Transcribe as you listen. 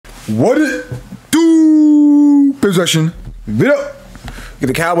What it do? Possession. Video. Get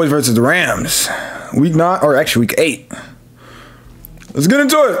the Cowboys versus the Rams. Week 9, or actually week 8. Let's get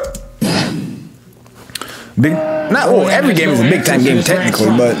into it. Big, not well, every game is a big time game technically,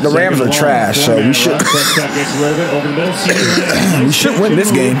 but the Rams are trash, so we should we should win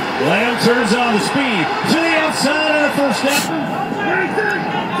this game. Lamb turns on the speed to the outside on the first down.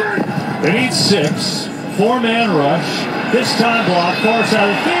 They need 6. 4-man rush. This time block, far side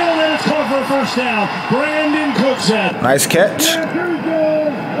of the field, and it's caught for a first down. Brandon Cooks had. Nice catch.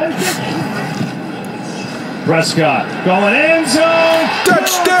 Prescott going end zone.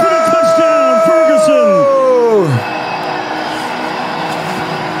 Touchdown! Touchdown, Ferguson.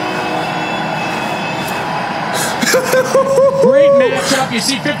 Great matchup. You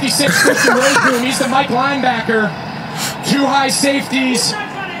see 56 Christian Roseboom. He's the Mike linebacker. 2 high safeties.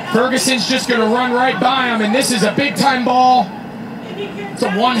 Ferguson's just going to run right by him, and this is a big-time ball. It's a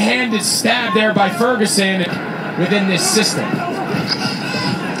one-handed stab there by Ferguson within this system.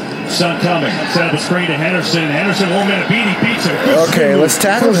 Sun coming. Set up a screen to Henderson. Henderson won't let it beat. He beats him. Okay, let's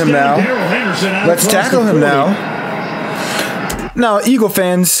tackle him now. Let's tackle him now. Now, Eagle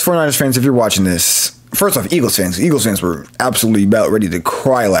fans, 49ers fans, if you're watching this, first off, Eagles fans were absolutely about ready to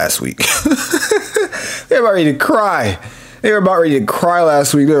cry last week. They were about ready to cry. They were about ready to cry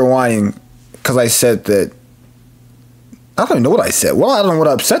last week. They were whining because I said that. I don't even know what I said. Well, I don't know what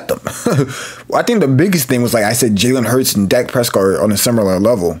upset them. Well, I think the biggest thing was like I said Jalen Hurts and Dak Prescott are on a similar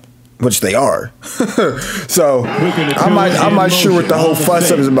level, which they are. So I'm not sure what the whole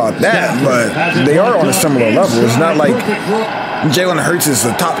fuss up is about that, but they are on a similar level. It's not like Jalen Hurts is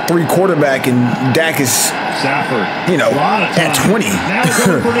the top 3 quarterback and Dak is, you know, at 20.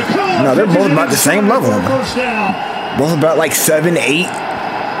 No, they're both about the same level. Both about like 7, 8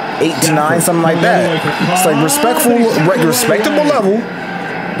 to 9, something like that. It's like respectable level.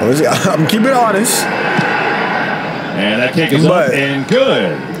 I'm keeping it honest. And that kick is up and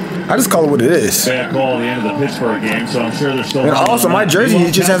good. I just call it what it is. Bad call at the end of the Pittsburgh game, so I'm sure they're still. And also, my jersey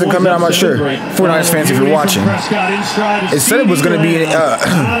it just hasn't come in. I'm not sure. 49ers fans, if you're watching, it said it was going to be here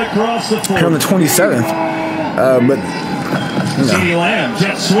on the 27th, but you know,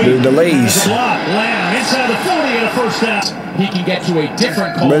 the delays. He can get to a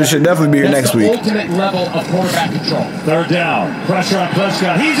different call. But it should definitely be here next week. Ultimate level of quarterback control. 3rd down. Pressure on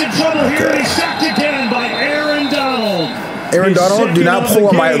Prescott. He's in trouble here, and he's sacked again by Aaron Donald. Aaron Donald, do not pull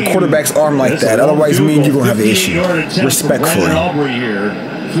on my quarterback's arm like that. Otherwise, me and you're going to have an issue. Respectfully. Aubrey here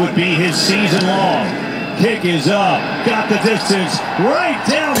would be his season long. Kick is up. Got the distance right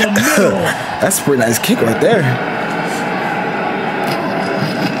down the middle. That's a pretty nice kick right there.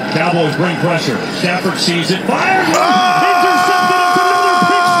 Cowboys bring pressure. Stafford sees it. Fires. Oh! Intercepted. It's another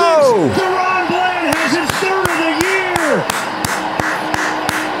pick 6. Deron Bland has his 3rd of the year.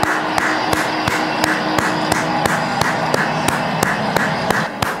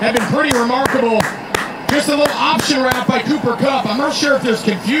 Have been pretty remarkable. Just a little option route by Cooper Kupp. I'm not sure if there's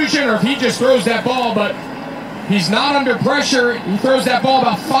confusion or if he just throws that ball, but he's not under pressure. He throws that ball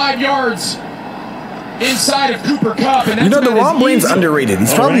about 5 yards inside of Cooper Kupp. And you know, Deron Bland's underrated.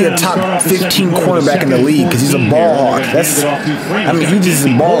 He's probably a top 15 cornerback in the league because he's a ball hawk. I mean, he just is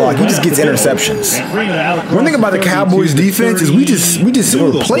a ball hawk. He just gets interceptions. One thing about the Cowboys defense is we just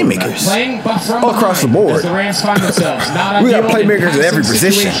were playmakers all across the board. We got playmakers at every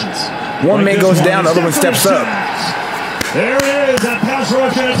position. One man goes down, the other one steps up. There it is, that pass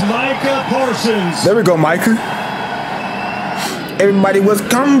rush, and it's Micah Parsons. There we go, Micah. Everybody was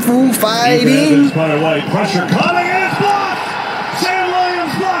kung fu fighting. Pressure coming, and it's blocked. Sam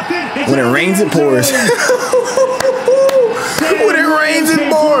Williams blocked it. When it rains, it pours. When it rains, it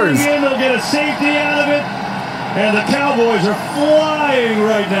pours. They'll get a safety out of it. And the Cowboys are flying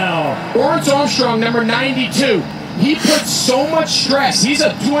right now. Lawrence Armstrong, number 92. He puts so much stress. He's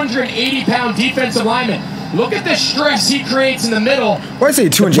a 280-pound defensive lineman. Look at the stress he creates in the middle. Why I say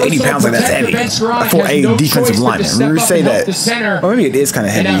 280 pounds like that's heavy for a defensive lineman? When we say that, well, maybe it is kind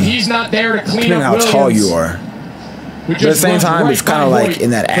of heavy. And he's not there to clean depending up how tall you are. But at the same time, it's kind of like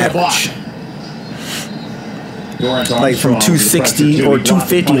in that average. Like from 260 or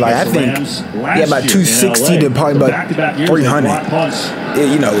 250, like I think, yeah, about 260 to probably about 300.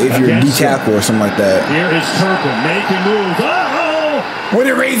 You know, if you're a D tackle or something like that. Here is Turpin making moves. Uh-oh! When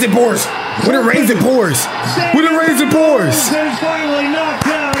it rains, it pours. When it rains, it pours. When it rains, it pours. He's finally knocked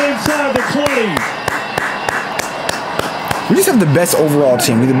down inside the 20. We just have the best overall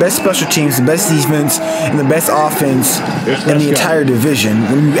team. We have the best special teams, the best defense, and the best offense in the entire division.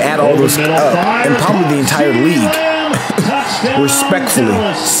 When you add all those up, and probably the entire league. Respectfully,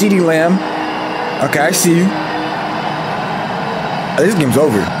 CeeDee Lamb. Okay, I see you. This game's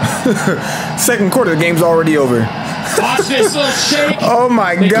over. Second quarter, the game's already over. Watch this little shake. Oh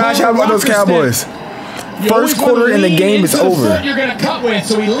my gosh, how about those Cowboys? First quarter and the game is over. You're going to cut with,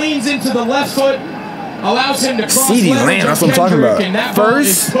 so he leans into the left foot, allows him to cross. CeeDee Lamb, that's what I'm talking about.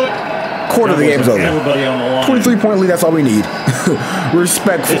 First quarter of the game is over. 23-point lead, that's all we need.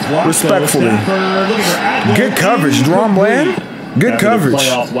 Respectfully. Good coverage, Deron Bland. Good coverage.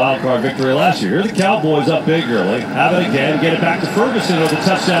 Playoff wildcard victory last year. Here the Cowboys up big early. Have it again. Get it back to Ferguson with a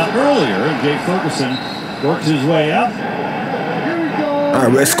touchdown earlier. And Jake Ferguson works his way out. All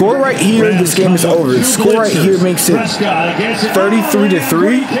right, score right here. This game is over. Score right here makes it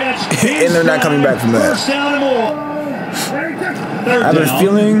 33-3, and they're not coming back from that. I have a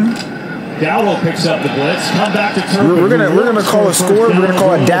feeling. Dowdle picks up the blitz. Come back to Turpin. We're gonna call a score. We're gonna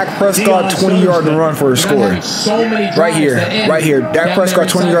call a Dak Prescott 20-yard run for a score. Right here. Dak Prescott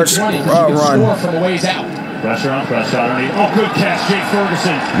 20 yards run. Pressure on Prescott. Oh, good catch, Jake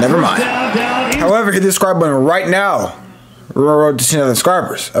Ferguson. Never mind. However, hit the subscribe button right now. We're on to 10,000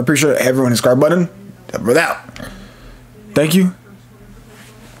 subscribers. I appreciate everyone hit the subscribe button. Without. Thank you.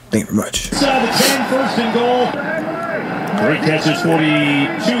 Thank you very much. Inside the 10, first and goal. Great catches,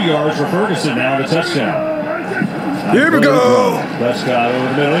 42 yards for Ferguson now on the touchdown. Here we go. Prescott over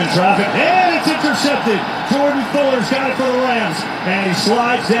the middle in traffic, and it's intercepted. Jordan Fuller's got it for the Rams, and he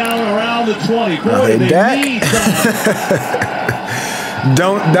slides down around the 20. Boy, they need that.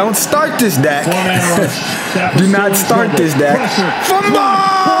 Don't start this, Dak. Do not start this, Dak. Fumble!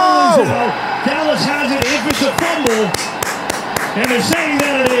 Dallas has it if it's a fumble, and they're saying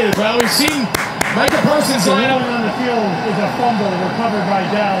that it is. Well, we've seen Micah Parsons line on the field is a fumble recovered by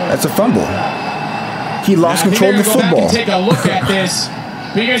Dallas. That's a fumble. He lost control of the football. Take a look at this.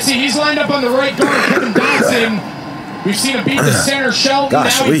 You're going to see he's lined up on the right guard, Kevin Dotson. We've seen him beat the center, Shelton. Now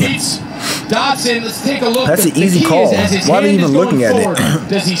he beats Dotson. Let's take a look. That's an easy call. Why are they even looking at it?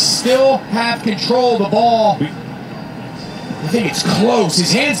 Does he still have control of the ball? I think it's close.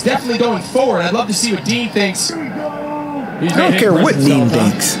 His hand's definitely going forward. I'd love to see what Dean thinks. I don't care what Dean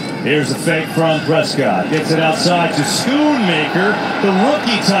thinks. Here's a fake from Prescott. Gets it outside to Schoonmaker, the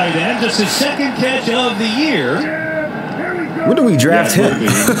rookie tight end. Just his second catch of the year. When do we draft him?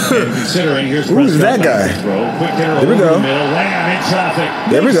 Considering here's who's that guy? There we go.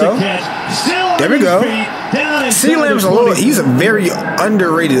 There we go. There we go. CeeDee Lamb's he's a very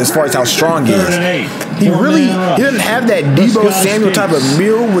underrated as far as how strong he is. He doesn't have that Deebo Samuel type of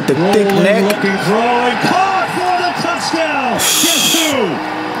build with the thick neck.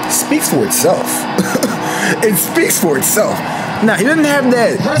 It speaks for itself. It speaks for itself. Now, he doesn't have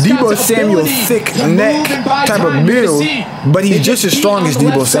that Deebo Samuel thick neck type of build, but he's just as strong as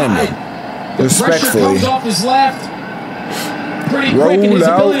Deebo Samuel. Respectfully. Roll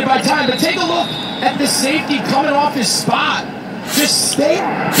out. But take a look at the safety coming off his spot. Just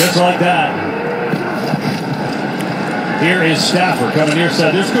like that. Here is Stafford coming near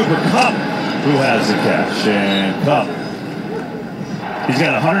side. There's Cooper Kupp who has the catch. And Kupp. He's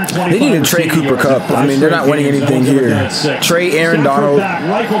got 125. They need to trade Cooper Kupp. I mean, they're not winning anything here. Trade Aaron Donald.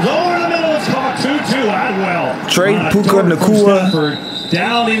 Rifles over the middle. It's caught 2-2. Adwell. Trade Puka Nacua.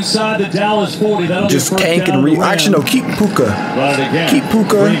 Down inside the Dallas 40. Just tank and actually, no, keep Puka. Keep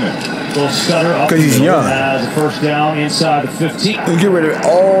Puka. Because he's young. Has a first down inside the 15. Get rid of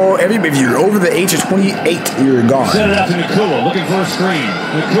if you're over the age of 28, you're gone. Set it out to Nacua, looking for a screen.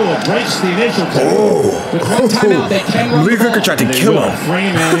 Nacua breaks the initial Lee Hooker tried to kill him.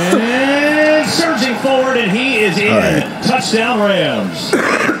 Freeman surging forward, and he is in. Right. Touchdown Rams.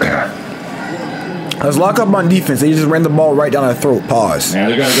 Let's lock up on defense. They just ran the ball right down our throat. Pause. Now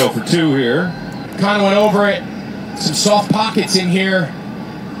they're going to go for 2 here. Kind of went over it. Some soft pockets in here.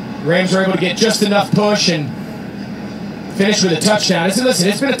 Rams are able to get just enough push and finish with a touchdown. Listen,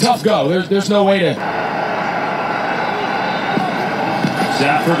 it's been a tough go. There's no way to.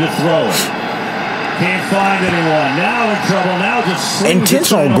 Stafford to throw. Can't find anyone. Now in trouble. Now just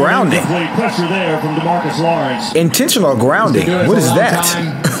intentional grounding. Pressure there from DeMarcus Lawrence. Intentional grounding. What is that?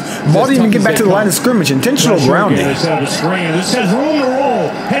 Ball didn't even get back to the line of scrimmage. Intentional grounding. This has room to roll.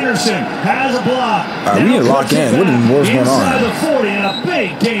 Henderson has a block. We need to lock in. What in the world's going on? Inside the 40 and a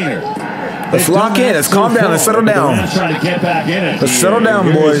big gainer. Let's lock in. Let's calm down. Let's settle down. Trying to get back in it. Let's settle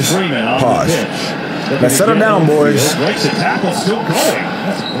down, boys. Pause. Let's settle down, boys. Breaks the tackle, still going.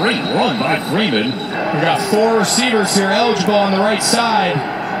 That's a great run by Freeman. We got 4 receivers here eligible on the right side.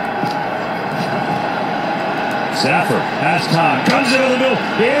 Stafford has time, comes into the middle,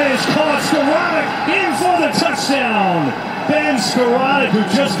 it is caught, Skoranek in for the touchdown.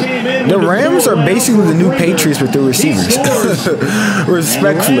 The Rams are basically the new Patriots with their receivers.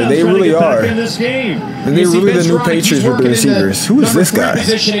 Respectfully, they really are. They're really the new Patriots with their receivers. Who is this guy?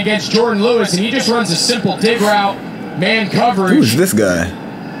 Position against Jordan Lewis, and he just runs a simple dig route, man coverage. Who is this guy?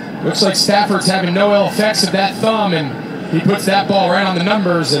 Looks like Stafford's having no ill effects of that thumb, and he puts that ball right on the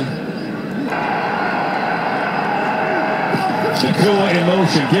numbers. And Shakula in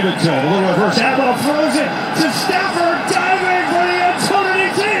motion, give it to him. A little reverse. Apple throws it to Stafford, diving for the end zone, and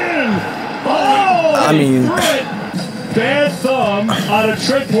he's in. Oh, I mean, bad thumb on a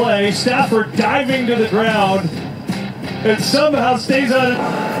trick play. Stafford diving to the ground, and somehow stays on it.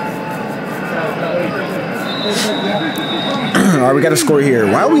 All right, we got to score here.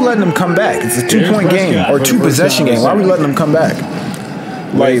 Why are we letting them come back? It's a 2-point game or 2-possession game. Why are we letting them come back?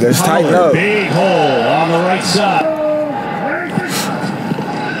 Like, let's tighten up. Big hole on the right side.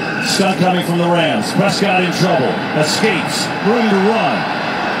 Stunt coming from the Rams. Prescott in trouble. Escapes. Room to run.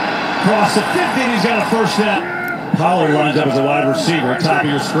 Cross the 50, and he's got a first down. Pollard lines up as a wide receiver at top of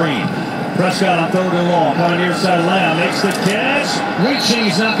your screen. Prescott on 3rd and long. Coming near side. Lamb makes the catch. Reaching,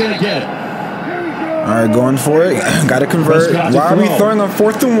 he's not going to get it. All right, going for it. Got to convert. Why are we throwing on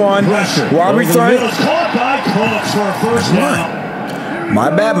 4th and 1? Why are we throwing? Caught by Cooks for a first down. My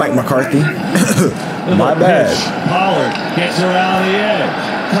bad, Mike McCarthy. My bad. Pollard gets around the edge.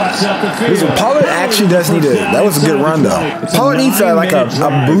 Cuts up the field. Listen, Pollard actually does need a. That was a good run, though. Pollard needs like a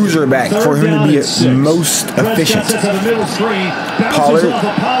bruiser back for him to be most efficient. Pollard.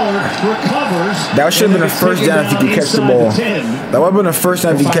 That should have been a first down if he could catch the ball. That would have been a first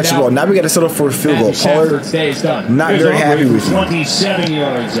down if he could catch the ball. Now we got to settle for a field goal. Pollard, not very happy with him. 27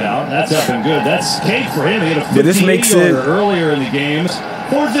 yards out. That's up and good. That's cake for him. He had a 15 but this makes it earlier in the games.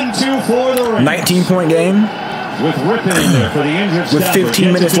 4th and 2 for the Rams. 19-point game. With Rippon in there for the injured with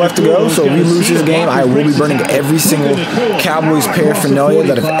 15 minutes left to go, so if we lose this game, I will be burning every single Cowboys paraphernalia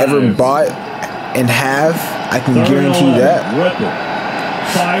that I've ever bought and have. I can guarantee you that. Rippon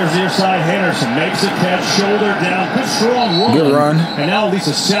fires near side. Henderson makes a catch, shoulder down, good strong run. Good run. And now at least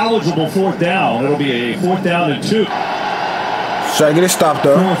a salvageable 4th down. It'll be a 4th down and 2. Should I get it stopped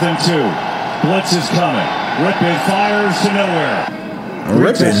though? 4th and 2. Blitz is coming. Rippon fires to nowhere.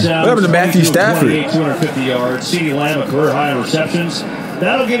 Ripping. What happened to Matthew Stafford? 250 yards. CeeDee Lamb, a career high in receptions.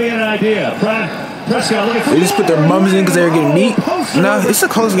 That'll give you an idea. Prescott looking for. They just put their bums in because they were getting beat. No, it's a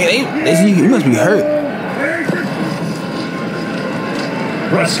close game. He must be hurt.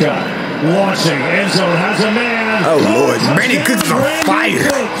 Prescott launching. End zone has a man. Oh Lord, Brandon Cooks is on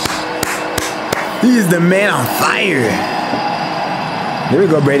fire. He is the man on fire. There we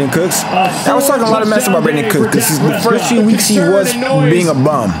go, Brandon Cooks. I was talking a lot of mess about Brandon Cooks because the first few weeks he was being a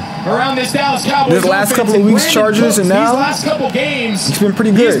bum. Around this Dallas Cowboys this last couple of weeks, Chargers, and now last couple games, he's been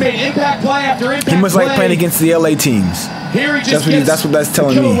pretty good. He's made impact play after impact he must like playing against the LA teams. Here he just that's what that's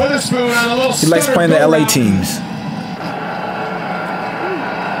telling me. He likes playing the LA teams.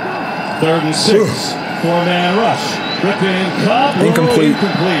 3rd and 6. 4-man rush. Rippon, Cobb. Incomplete.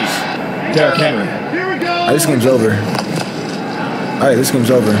 Derrick Henry. This game's over. All right, this game's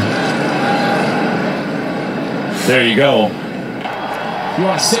over. There you go. You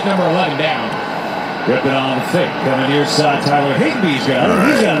want to sit number 11 down. Rippon on the fake. Coming near side, Tyler Higbee's got it.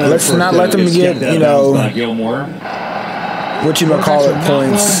 He's got let's not let them get, you know, what you might call it,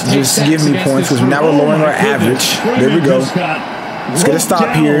 points. Just give me points because now we're lowering our average. There we go. Let's get a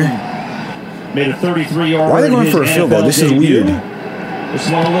stop here. Made a 33-yard. Why are they going for a field goal? This is weird. This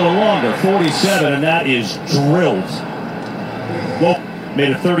one a little longer. 47, and that is drilled. Well,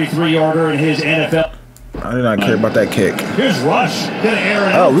 made a 33-yarder in his NFL. I do not care about that kick. Here's Rush. Gonna air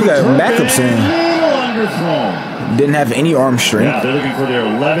it out. We got backups in. Underthrown. Didn't have any arm strength. Yeah, they're looking for their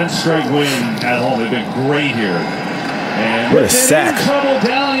 11th straight win at home. They've been great here. And what a sack. Trouble,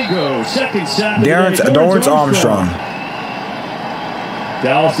 down he goes. Second sack. Dorrance Armstrong.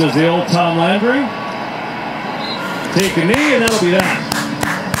 Dallas does the old Tom Landry. Take a knee, and that'll be that.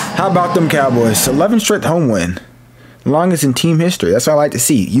 How about them Cowboys? 11 straight home win. Longest in team history. That's what I like to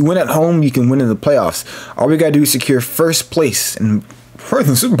see. You win at home, you can win in the playoffs. All we got to do is secure first place and further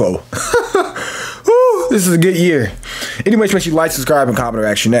than the Super Bowl. Woo, this is a good year. Anyway, make sure you like, subscribe, and comment.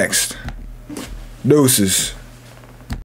 Action next. Doses.